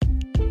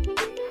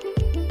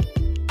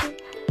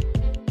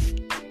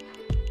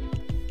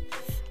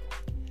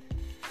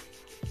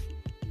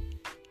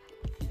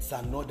It's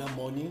another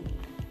morning,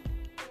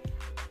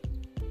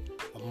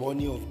 a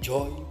morning of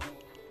joy.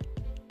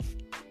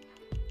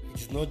 It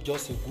is not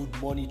just a good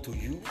morning to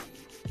you.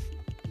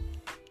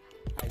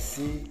 I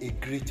say a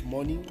great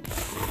morning,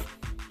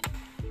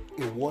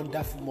 a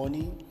wonderful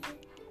morning,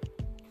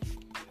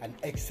 an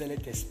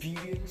excellent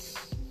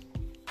experience,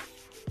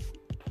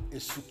 a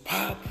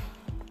superb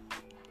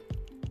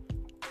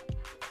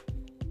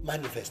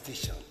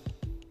manifestation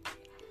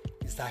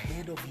is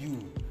ahead of you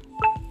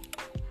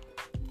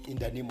in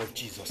the name of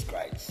Jesus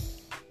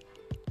Christ.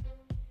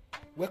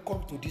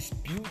 Welcome to this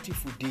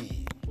beautiful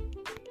day.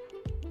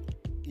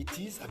 It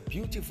is a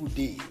beautiful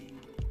day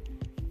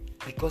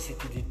because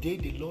it is the day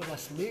the Lord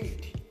has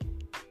made.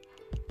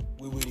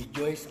 We will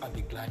rejoice and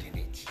be glad in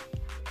it.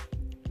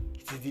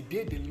 It is the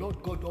day the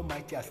Lord God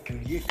Almighty has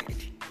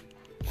created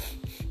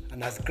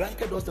and has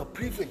granted us the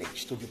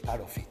privilege to be part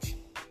of it.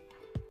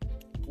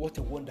 What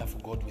a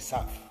wonderful God we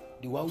serve.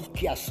 The one who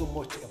cares so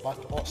much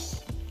about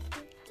us.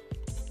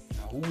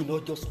 And who will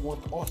not just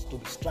want us to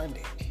be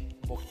stranded,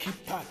 but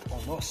keep part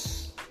on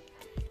us.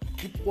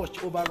 Keep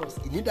watch over us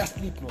in neither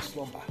sleep nor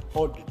slumber,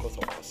 all because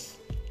of us.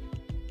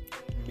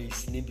 May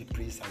his name be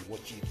praised and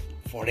worshipped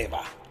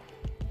forever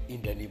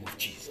in the name of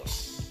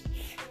Jesus.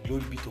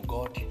 Glory be to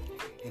God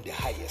in the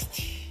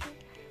highest.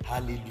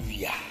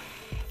 Hallelujah.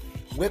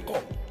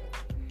 Welcome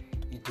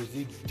into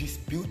this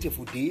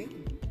beautiful day.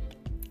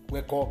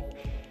 Welcome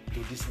to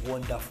this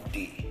wonderful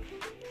day.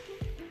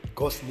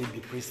 God's name be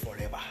praised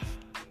forever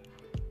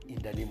in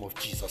the name of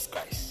Jesus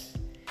Christ.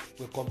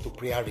 Welcome to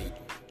prayer read.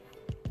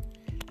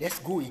 Let's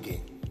go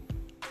again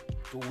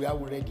to where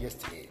we read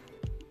yesterday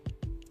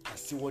and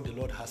see what the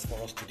Lord has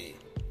for us today.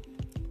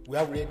 We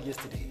have read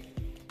yesterday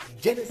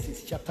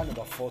Genesis chapter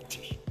number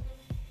 40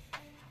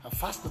 and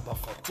verse number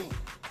 14.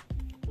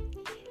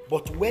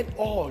 But when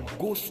all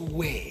goes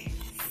well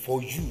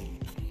for you,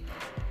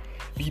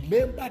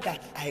 remember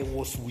that I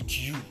was with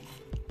you.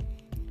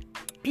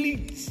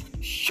 Please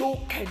show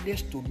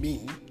kindness to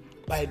me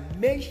by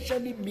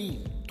mentioning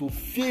me to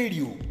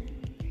Pharaoh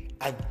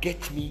and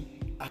get me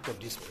out of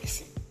this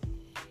prison.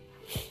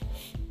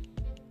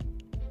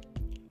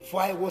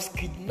 For I was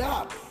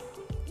kidnapped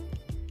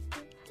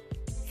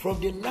from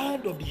the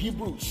land of the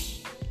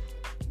Hebrews,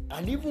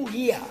 and even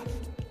here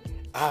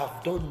I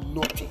have done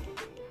nothing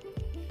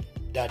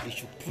that they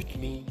should put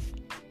me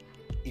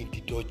in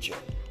the dungeon.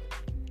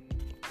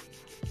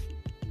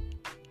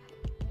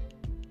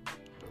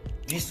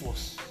 This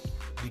was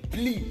the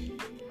plea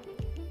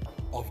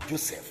of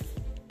Joseph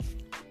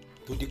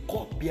to the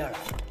cupbearer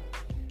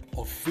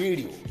of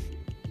Pharaoh.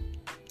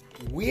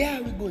 Where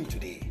are we going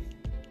today?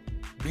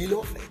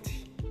 Beloved,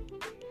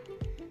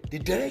 the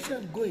direction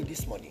I'm going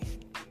this morning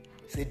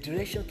is a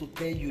direction to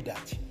tell you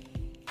that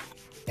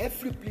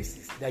every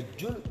place that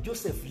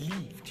Joseph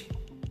lived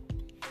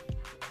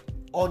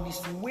on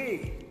his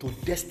way to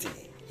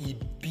destiny, he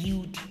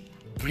built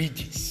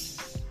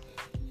bridges.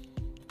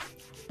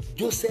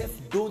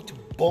 Joseph don't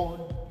burn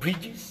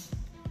bridges,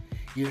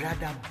 he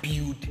rather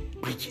build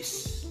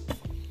bridges.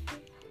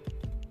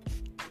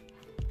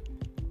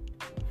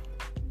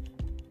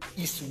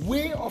 His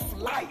way of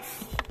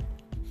life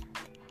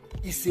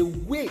is a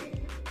way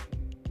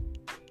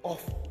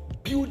of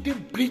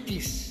building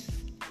bridges.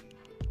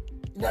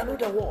 In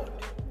another word,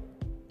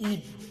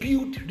 he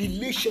built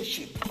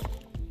relationship,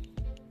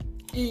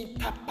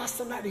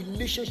 interpersonal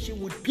relationship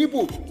with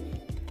people.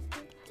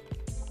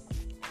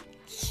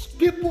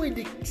 People in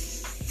the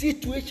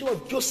situation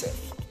of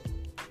Joseph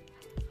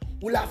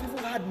will have even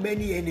had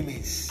many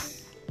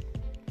enemies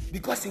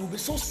because he will be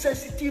so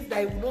sensitive that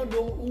he will not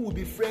know who will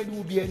be friend, who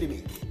will be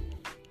enemy.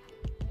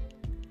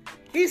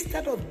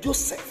 Instead of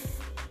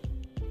Joseph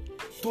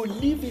to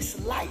live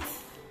his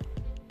life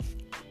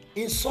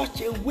in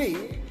such a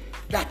way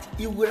that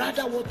he would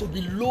rather want to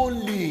be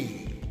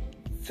lonely,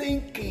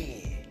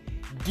 thinking,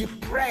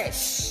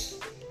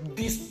 depressed,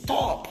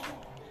 disturbed,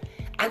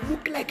 and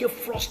look like a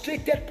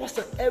frustrated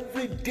person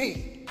every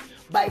day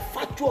by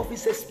virtue of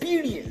his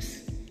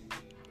experience.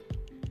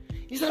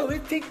 He's already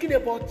thinking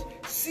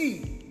about,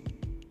 see,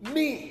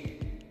 me,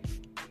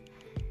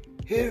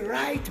 a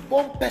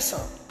right-born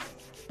person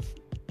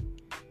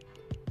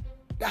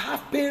that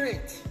have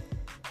parents.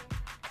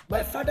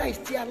 My father is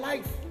still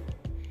alive.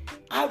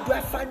 How do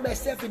I find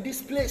myself in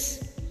this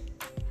place?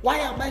 Why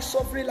am I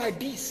suffering like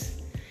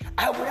this?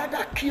 I would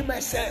rather kill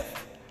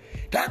myself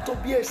than to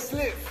be a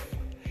slave.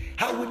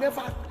 I will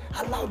never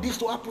allow this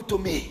to happen to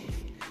me.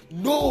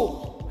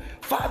 No,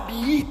 far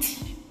be it.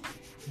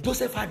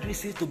 Joseph had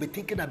reason to be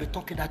thinking and be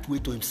talking that way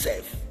to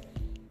himself.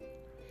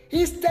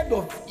 Instead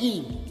of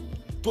him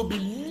to be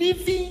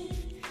living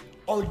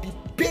on the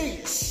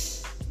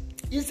pace,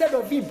 instead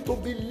of him to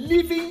be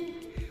living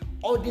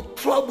on the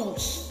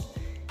troubles,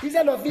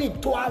 instead of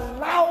him to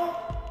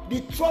allow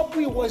the trouble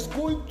he was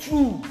going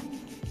through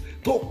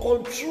to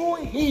control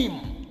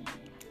him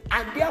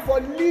and therefore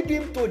lead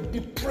him to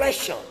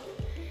depression,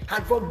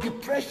 and from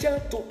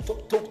depression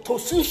to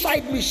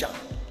suicide mission.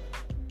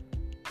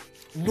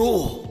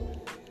 No.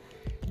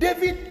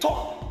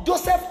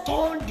 Joseph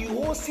turned the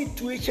whole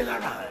situation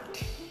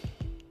around.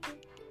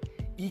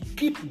 He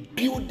keep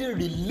building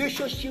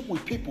relationship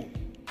with people.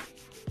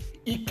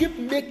 He keep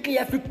making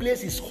every place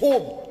his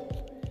home.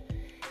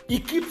 He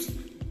keeps,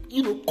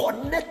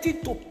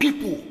 connecting to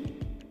people.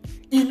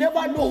 He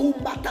never know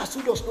who matters,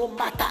 who does not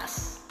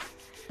matters.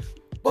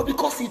 But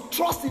because he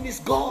trusts in his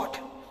God,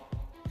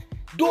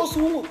 those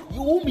whom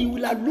he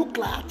will look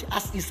at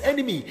as his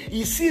enemy,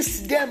 he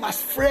sees them as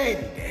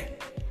friend.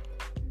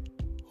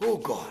 Oh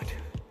God.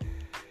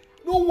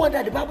 No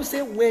wonder the Bible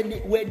says when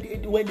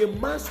the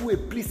man's way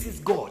pleases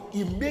God,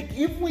 he make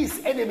even his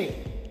enemy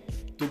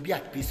to be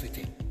at peace with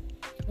him.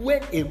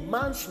 When a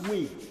man's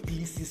way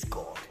pleases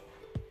God,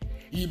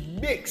 he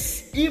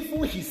makes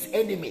even his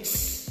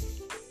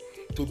enemies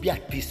to be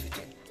at peace with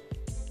him.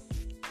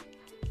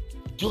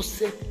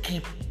 Joseph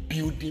keep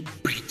building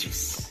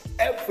bridges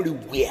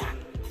everywhere.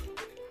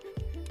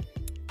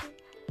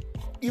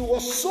 He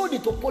was sold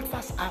into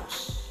Potiphar's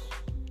house.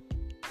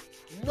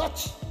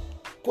 Not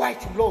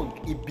quite long,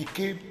 he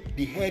became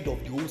the head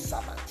of the whole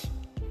servant.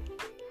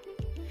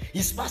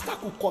 His master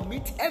could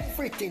commit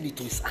everything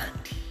into his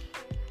hand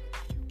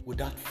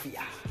without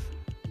fear.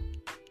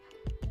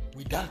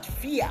 Without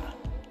fear.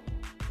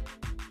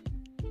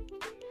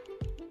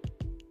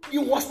 He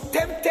was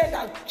tempted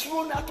and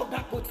thrown out of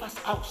that Potiphar's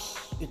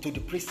house into the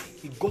prison.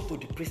 He got to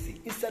the prison.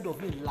 Instead of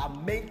him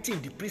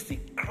lamenting the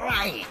prison,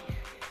 crying,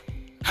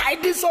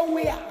 hiding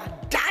somewhere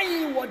and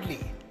dying inwardly,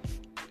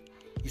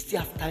 he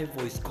still have time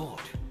for his God.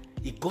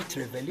 He got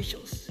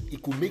revelations. He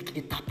could make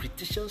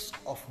interpretations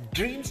of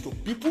dreams to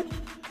people.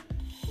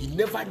 He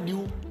never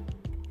knew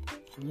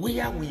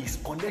where his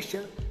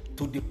connection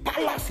to the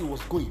palace he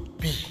was going to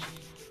be.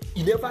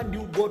 He never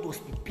knew God was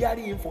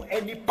preparing him for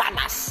any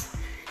palace.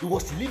 He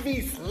was living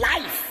his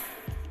life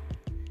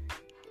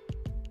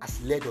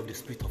as led of the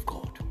Spirit of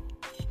God.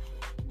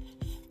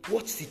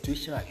 What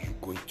situation are you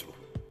going through?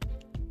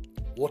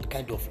 What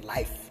kind of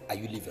life are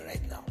you living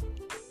right now?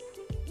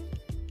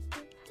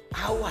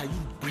 How are you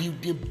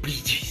building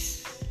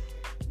bridges?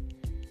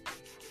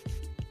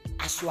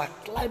 As you are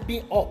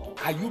climbing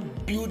up, are you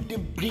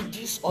building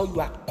bridges, or you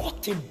are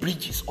cutting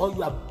bridges, or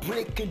you are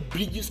breaking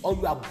bridges, or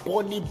you are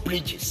burning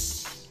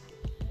bridges?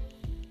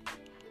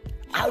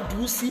 How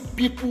do you see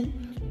people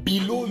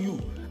below you?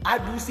 How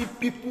do you see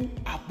people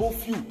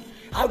above you?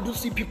 How do you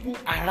see people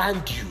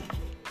around you?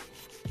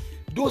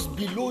 Those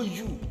below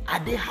you,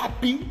 are they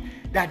happy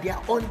that they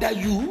are under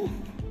you?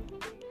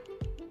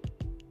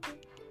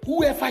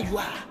 Whoever you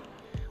are,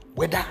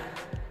 whether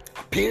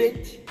a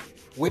parent,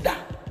 whether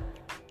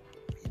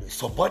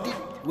somebody,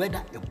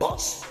 whether a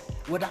boss,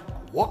 whether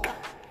a worker,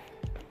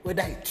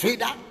 whether a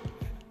trader,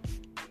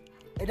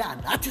 whether an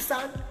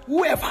artisan,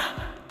 whoever.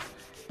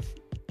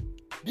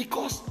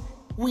 Because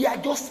we are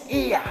just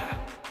here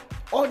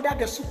under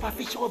the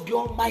supervision of the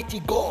Almighty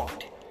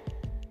God.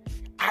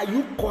 Are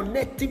you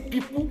connecting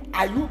people?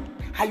 Are you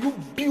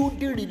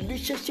building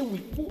relationship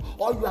with people,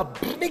 or you are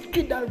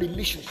breaking that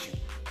relationship?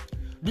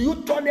 Do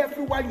you turn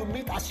everyone you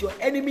meet as your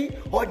enemy,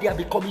 or they are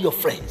becoming your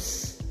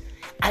friends?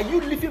 Are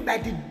you living by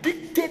the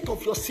dictate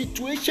of your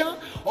situation,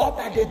 or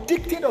by the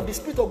dictate of the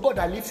Spirit of God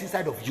that lives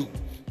inside of you?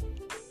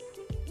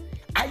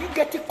 Are you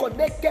getting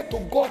connected to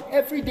God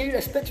every day,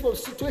 irrespective of the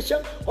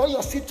situation, or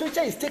your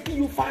situation is taking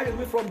you far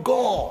away from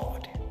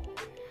God?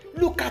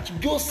 Look at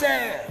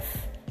Joseph.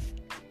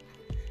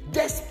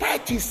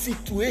 Despite his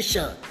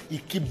situation, he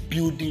keep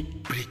building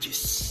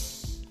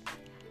bridges.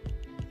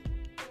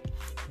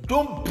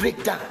 Don't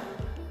break down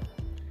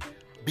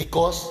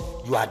because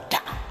you are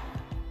down.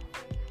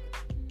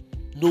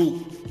 No,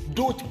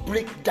 don't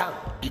break down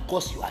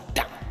because you are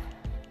down.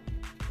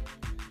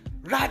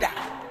 Rather,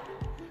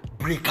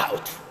 break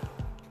out,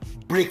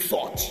 break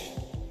forth,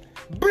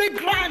 break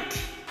ground,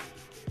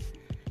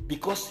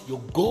 because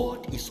your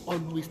God is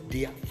always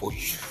there for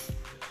you.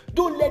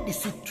 Don't let the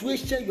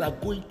situation you are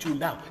going through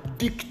now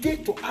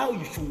dictate to how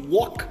you should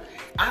walk,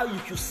 how you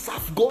should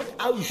serve God,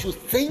 how you should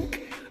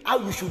think, how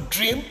you should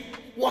dream,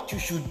 what you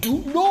should do.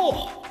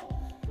 No.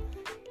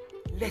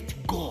 Let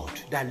God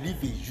that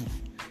lives in you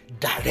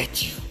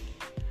direct you.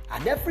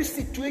 And every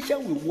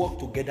situation will work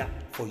together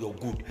for your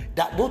good.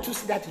 That, don't you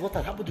see that is what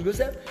has happened to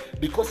Joseph?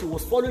 Because he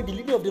was following the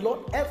leading of the Lord,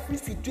 every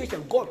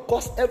situation, God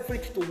caused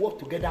everything to work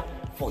together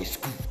for his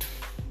good.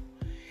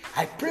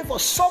 I pray for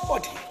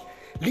somebody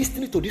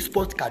listening to this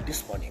podcast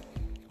this morning.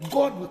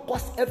 God will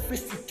cause every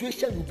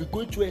situation you'll be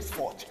going through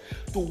henceforth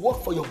to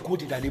work for your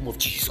good in the name of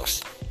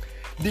Jesus.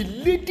 The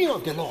leading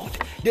of the Lord,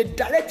 the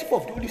directive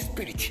of the Holy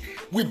Spirit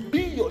will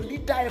be your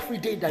leader every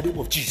day in the name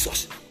of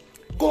Jesus.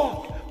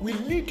 God will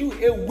lead you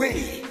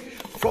away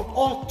from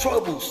all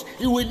troubles.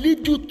 He will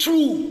lead you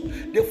through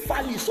the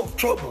valleys of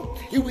trouble.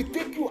 He will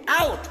take you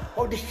out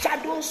of the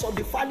shadows of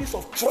the valleys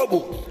of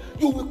trouble.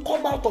 You will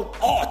come out on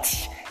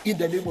earth in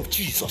the name of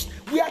Jesus.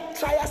 Where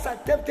trials and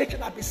temptation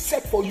have been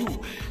set for you,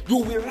 you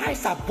will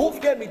rise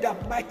above them in the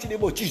mighty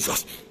name of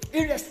Jesus.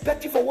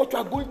 Irrespective of what you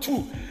are going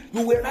through,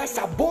 you will rise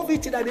above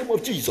it in the name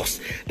of Jesus.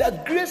 The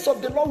grace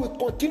of the Lord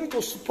will continue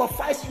to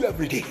supervise you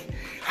every day.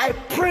 I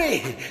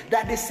pray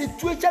that the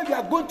situation you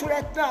are going through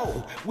right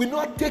now will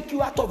not take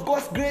you out of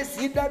God's grace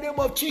in the name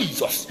of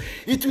Jesus.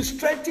 It will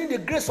strengthen the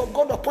grace of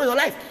God upon your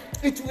life.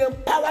 It will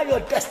empower your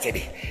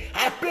destiny.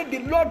 I pray the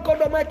Lord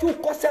God Almighty will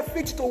cause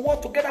everything to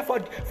work together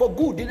for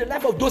good in the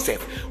life of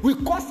Joseph.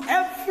 Will cause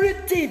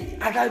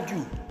everything around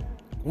you,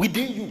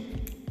 within you,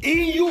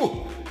 in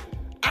you,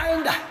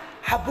 and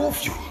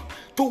above you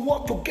to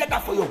work together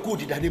for your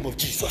good in the name of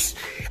Jesus.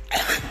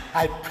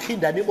 I pray in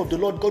the name of the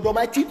Lord God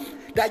Almighty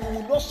that you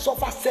will not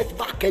suffer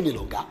setback any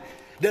longer.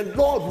 The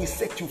Lord will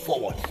set you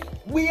forward.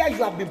 Where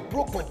you have been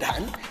broken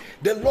down,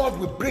 the Lord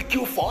will break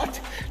you forth.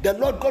 The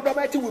Lord God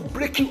Almighty will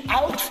break you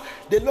out.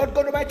 The Lord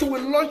God Almighty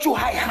will launch you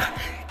higher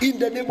in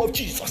the name of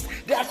Jesus.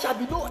 There shall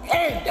be no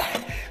end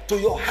to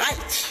your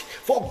height.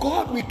 For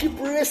God will keep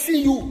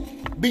raising you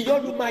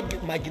beyond your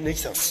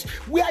imaginations.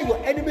 Where your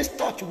enemies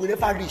thought you will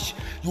never reach,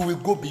 you will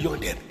go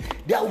beyond them.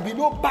 There will be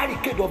no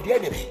barricade of the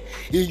enemy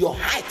in your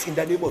height in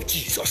the name of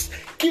Jesus.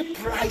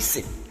 Keep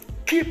rising.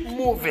 Keep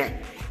moving.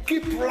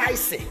 Keep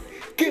rising.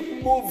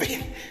 Keep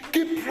moving.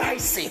 Keep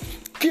rising.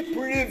 Keep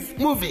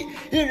moving.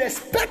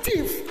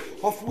 Irrespective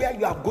of where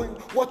you are going,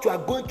 what you are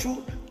going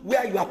through,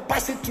 where you are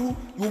passing through,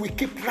 you will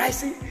keep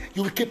rising,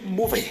 you will keep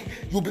moving,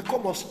 you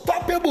become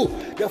unstoppable.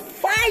 The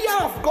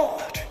fire of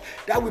God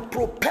that will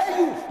propel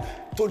you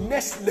to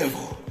next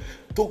level,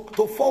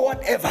 to forward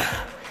ever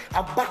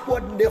and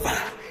backward never,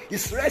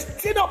 is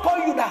resting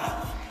upon you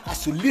now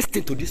as you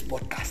listen to this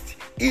podcast.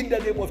 In the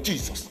name of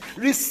Jesus,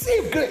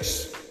 receive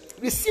grace,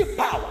 receive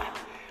power,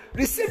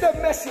 receive the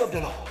mercy of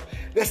the Lord,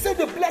 receive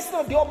the blessing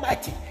of the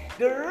Almighty.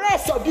 The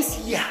rest of this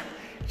year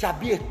shall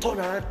be a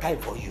turnaround time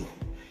for you.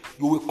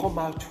 You will come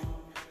out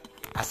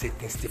as a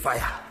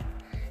testifier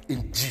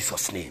in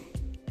Jesus' name.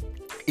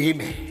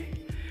 Amen.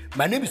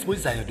 My name is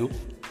Moses Ayodo.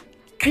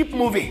 Keep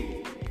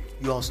moving.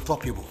 You're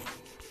unstoppable.